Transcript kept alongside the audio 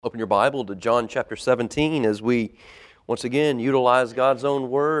Open your Bible to John chapter 17 as we once again utilize God's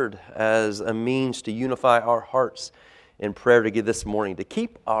own Word as a means to unify our hearts in prayer together this morning, to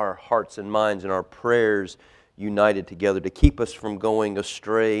keep our hearts and minds and our prayers united together, to keep us from going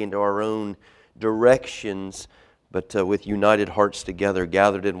astray into our own directions, but with united hearts together,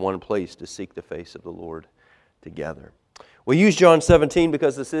 gathered in one place to seek the face of the Lord together. We use John 17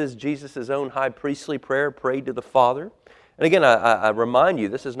 because this is Jesus' own high priestly prayer prayed to the Father. And again, I remind you,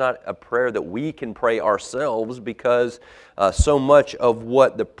 this is not a prayer that we can pray ourselves because so much of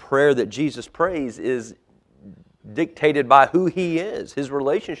what the prayer that Jesus prays is dictated by who He is, His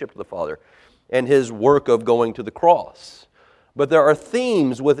relationship to the Father, and His work of going to the cross. But there are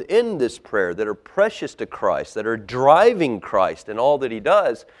themes within this prayer that are precious to Christ, that are driving Christ in all that He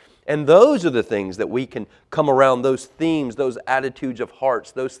does. And those are the things that we can come around, those themes, those attitudes of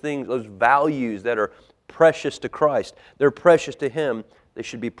hearts, those things, those values that are precious to Christ. They're precious to Him. They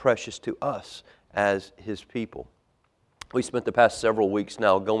should be precious to us as His people. We spent the past several weeks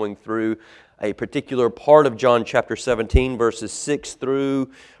now going through a particular part of John chapter 17, verses 6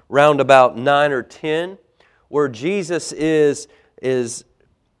 through round about 9 or 10, where Jesus is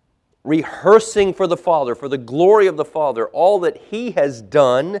rehearsing for the Father, for the glory of the Father, all that He has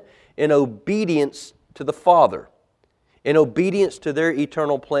done in obedience to the Father, in obedience to their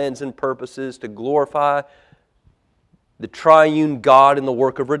eternal plans and purposes to glorify the triune God in the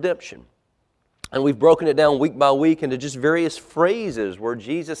work of redemption. And we've broken it down week by week into just various phrases where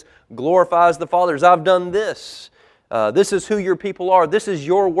Jesus glorifies the Father as, I've done this. This is who your people are. This is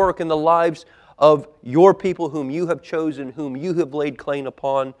your work in the lives of your people whom you have chosen, whom you have laid claim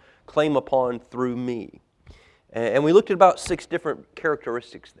upon through me. And we looked at about 6 different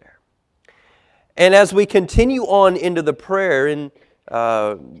characteristics there. And as we continue on into the prayer, and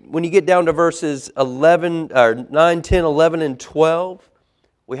when you get down to verses 9, 10, 11, and 12,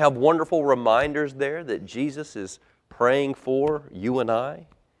 we have wonderful reminders there that Jesus is praying for you and I,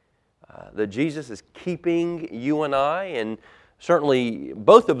 that Jesus is keeping you and I, and certainly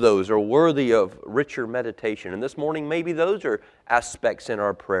both of those are worthy of richer meditation. And this morning, maybe those are aspects in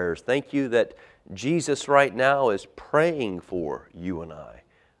our prayers. Thank you that Jesus right now is praying for you and I.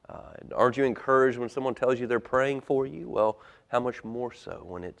 Aren't you encouraged when someone tells you they're praying for you? Well, how much more so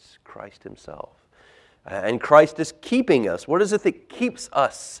when it's Christ Himself? And Christ is keeping us. What is it that keeps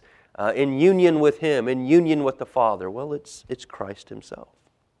us in union with Him, in union with the Father? Well, it's Christ Himself.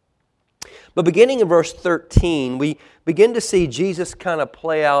 But beginning in verse 13, we begin to see Jesus kind of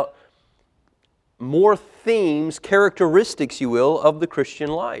play out more themes, characteristics, you will, of the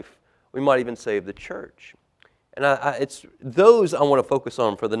Christian life. We might even say of the church. And it's those I want to focus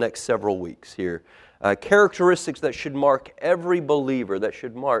on for the next several weeks here. Characteristics that should mark every believer, that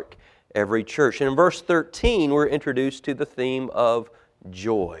should mark every church. And in verse 13, we're introduced to the theme of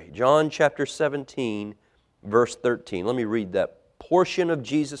joy. John chapter 17, verse 13. Let me read that portion of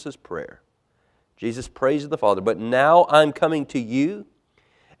Jesus' prayer. Jesus prays to the Father, "But now I'm coming to you,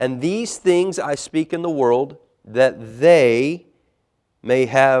 and these things I speak in the world, that they may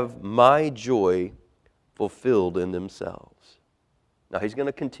have my joy fulfilled in themselves." Now He's going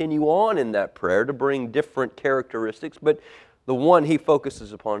to continue on in that prayer to bring different characteristics, but the one He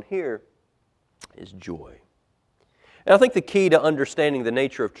focuses upon here is joy. And I think the key to understanding the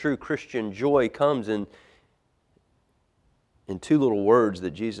nature of true Christian joy comes in 2 little words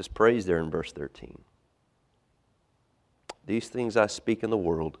that Jesus prays there in verse 13. "These things I speak in the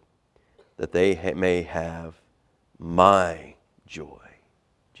world, that they may have my joy,"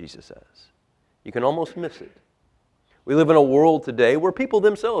 Jesus says. You can almost miss it. We live in a world today where people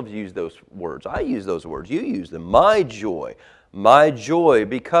themselves use those words. I use those words. You use them. My joy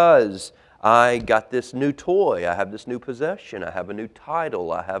because I got this new toy. I have this new possession. I have a new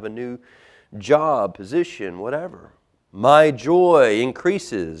title. I have a new job, position, whatever. My joy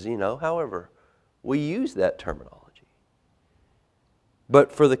increases, however, we use that terminology.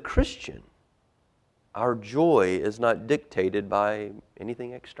 But for the Christian, our joy is not dictated by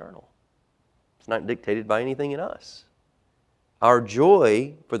anything external. It's not dictated by anything in us. Our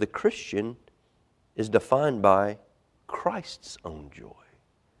joy for the Christian is defined by Christ's own joy.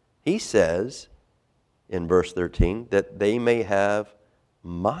 He says in verse 13 that they may have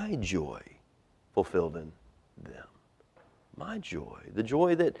my joy fulfilled in them. My joy, the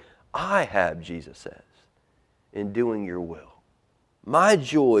joy that I have, Jesus says, in doing your will. My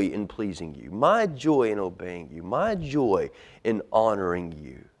joy in pleasing you. My joy in obeying you. My joy in honoring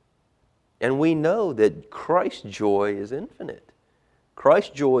you. And we know that Christ's joy is infinite.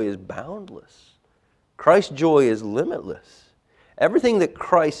 Christ's joy is boundless. Christ's joy is limitless. Everything that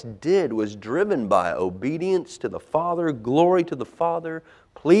Christ did was driven by obedience to the Father, glory to the Father,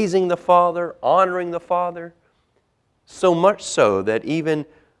 pleasing the Father, honoring the Father, so much so that even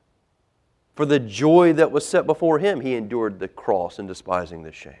for the joy that was set before Him, He endured the cross and despising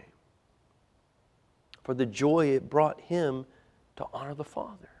the shame. For the joy it brought Him to honor the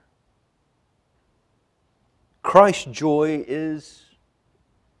Father. Christ's joy is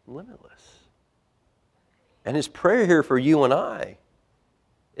limitless. And His prayer here for you and I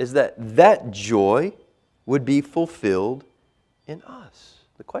is that that joy would be fulfilled in us.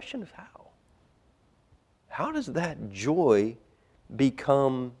 The question is how? How does that joy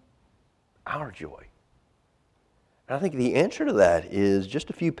become our joy? And I think the answer to that is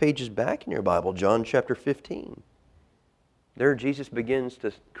just a few pages back in your Bible, John chapter 15. There Jesus begins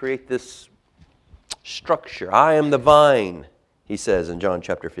to create this structure. I am the vine, He says in John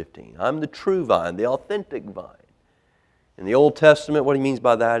chapter 15. I'm the true vine, the authentic vine. In the Old Testament, what He means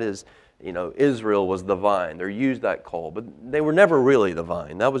by that is, Israel was the vine. They're used that call, but they were never really the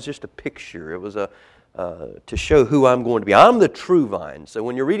vine. That was just a picture. It was to show who I'm going to be. I'm the true vine. So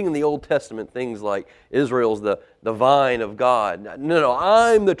when you're reading in the Old Testament things like Israel's the vine of God, no,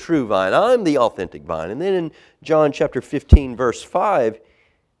 I'm the true vine. I'm the authentic vine. And then in John chapter 15, verse 5,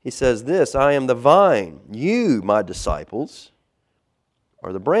 He says this, I am the vine. You, my disciples,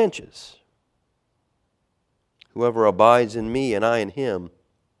 are the branches. Whoever abides in me and I in him,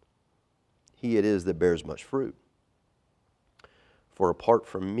 he it is that bears much fruit. For apart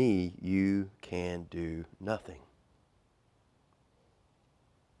from me, you can do nothing.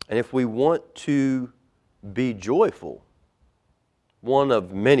 And if we want to be joyful, one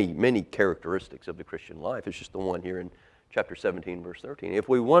of many, many characteristics of the Christian life, it's just the one here in chapter 17, verse 13. If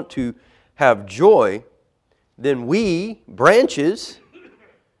we want to have joy, then we, branches,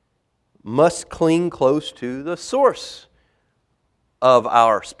 must cling close to the source of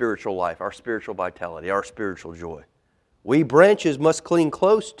our spiritual life, our spiritual vitality, our spiritual joy. We branches must cling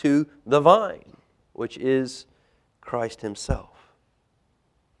close to the vine, which is Christ Himself.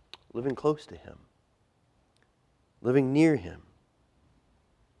 Living close to Him. Living near Him.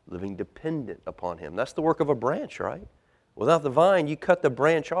 Living dependent upon Him. That's the work of a branch, right? Without the vine, you cut the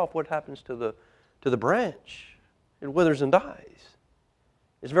branch off, what happens to the branch? It withers and dies.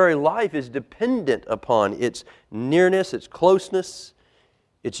 Its very life is dependent upon its nearness, its closeness,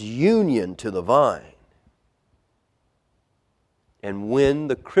 its union to the vine. And when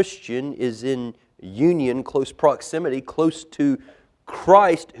the Christian is in union, close proximity, close to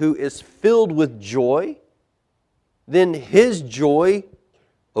Christ, who is filled with joy, then his joy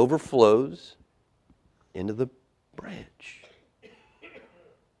overflows into the branch.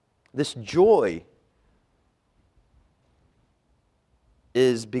 This joy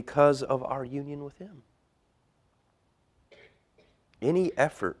is because of our union with Him. Any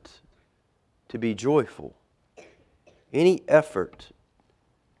effort to be joyful, any effort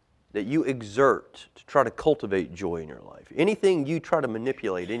that you exert to try to cultivate joy in your life, anything you try to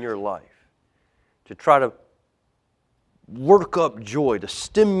manipulate in your life to try to work up joy, to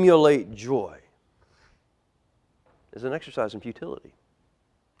stimulate joy, is an exercise in futility.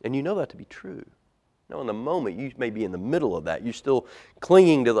 And you know that to be true. Now, in the moment, you may be in the middle of that. You're still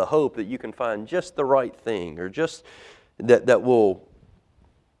clinging to the hope that you can find just the right thing or just that will...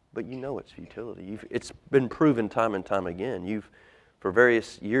 But you know it's futility. It's been proven time and time again. You've, for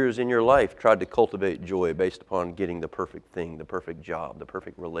various years in your life, tried to cultivate joy based upon getting the perfect thing, the perfect job, the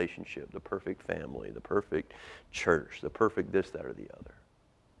perfect relationship, the perfect family, the perfect church, the perfect this, that, or the other.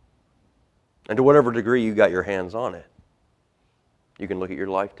 And to whatever degree you got your hands on it, you can look at your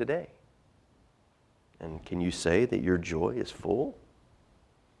life today. And can you say that your joy is full?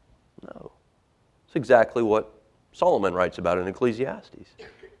 No. It's exactly what Solomon writes about in Ecclesiastes.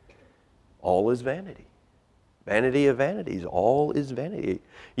 All is vanity. Vanity of vanities. All is vanity.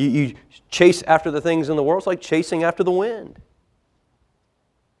 You chase after the things in the world. It's like chasing after the wind.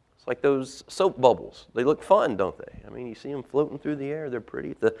 It's like those soap bubbles. They look fun, don't they? I mean, you see them floating through the air. They're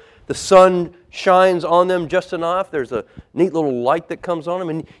pretty. The sun shines on them just enough. There's a neat little light that comes on them,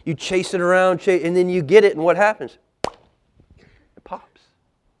 and you chase it around, and then you get it, and what happens? It pops.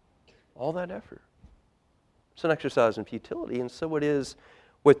 All that effort. It's an exercise in futility, and so it is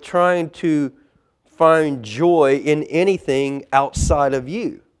with trying to find joy in anything outside of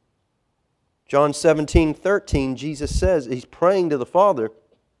you. John 17:13, Jesus says, He's praying to the Father,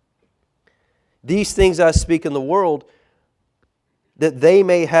 these things I speak in the world, that they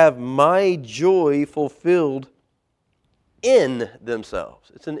may have my joy fulfilled in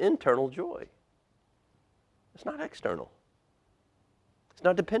themselves. It's an internal joy. It's not external. It's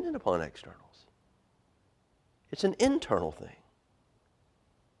not dependent upon externals. It's an internal thing.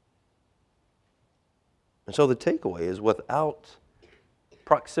 And so the takeaway is without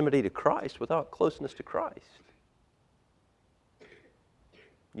proximity to Christ without closeness to Christ,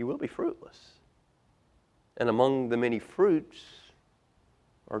 you will be fruitless. And among the many fruits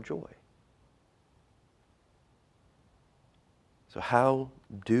are joy. So how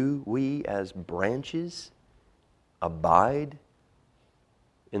do we as branches abide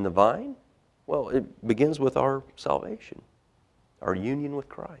in the vine? Well, it begins with our salvation, our union with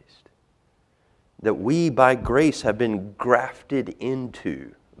Christ. That we, by grace, have been grafted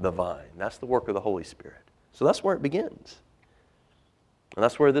into the vine. That's the work of the Holy Spirit. So that's where it begins. And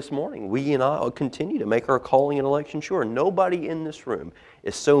that's where this morning we and I will continue to make our calling and election sure. Nobody in this room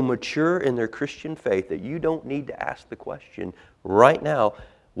is so mature in their Christian faith that you don't need to ask the question right now,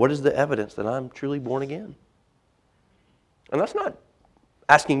 what is the evidence that I'm truly born again? And that's not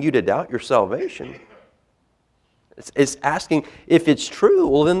asking you to doubt your salvation. It's asking if it's true,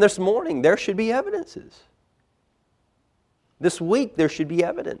 well then this morning there should be evidences. This week there should be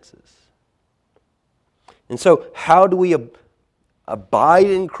evidences. And so how do we abide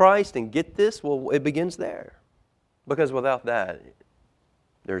in Christ and get this? Well, it begins there. Because without that,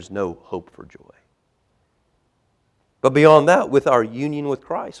 there's no hope for joy. But beyond that, with our union with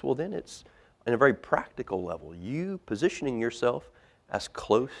Christ, well then it's in a very practical level. You positioning yourself as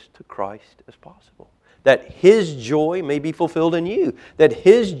close to Christ as possible. That His joy may be fulfilled in you. That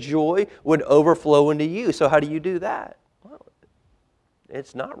His joy would overflow into you. So how do you do that? Well,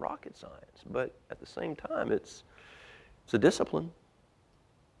 it's not rocket science, but at the same time, it's a discipline.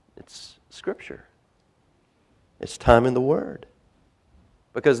 It's Scripture. It's time in the Word.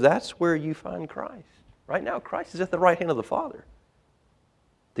 Because that's where you find Christ. Right now, Christ is at the right hand of the Father.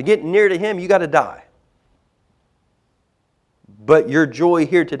 To get near to Him, you got to die. But your joy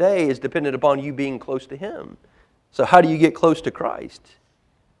here today is dependent upon you being close to Him. So how do you get close to Christ?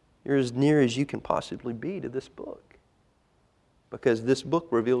 You're as near as you can possibly be to this book. Because this book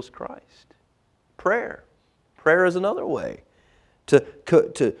reveals Christ. Prayer. Prayer is another way to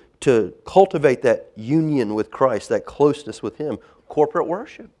cultivate that union with Christ, that closeness with Him. Corporate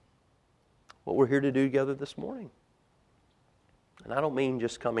worship. What we're here to do together this morning. And I don't mean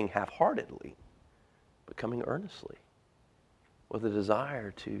just coming half-heartedly, but coming earnestly. With a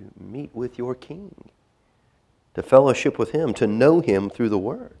desire to meet with your King, to fellowship with Him, to know Him through the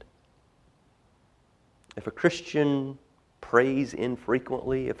Word. If a Christian prays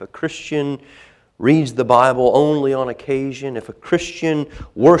infrequently, if a Christian reads the Bible only on occasion, if a Christian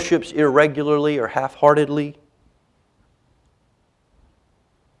worships irregularly or half-heartedly,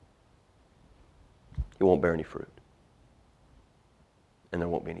 he won't bear any fruit. And there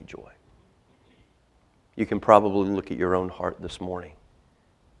won't be any joy. You can probably look at your own heart this morning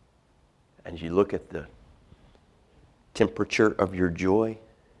and you look at the temperature of your joy,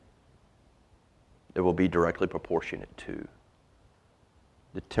 it will be directly proportionate to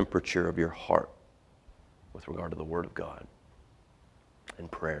the temperature of your heart with regard to the Word of God and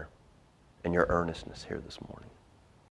prayer and your earnestness here this morning.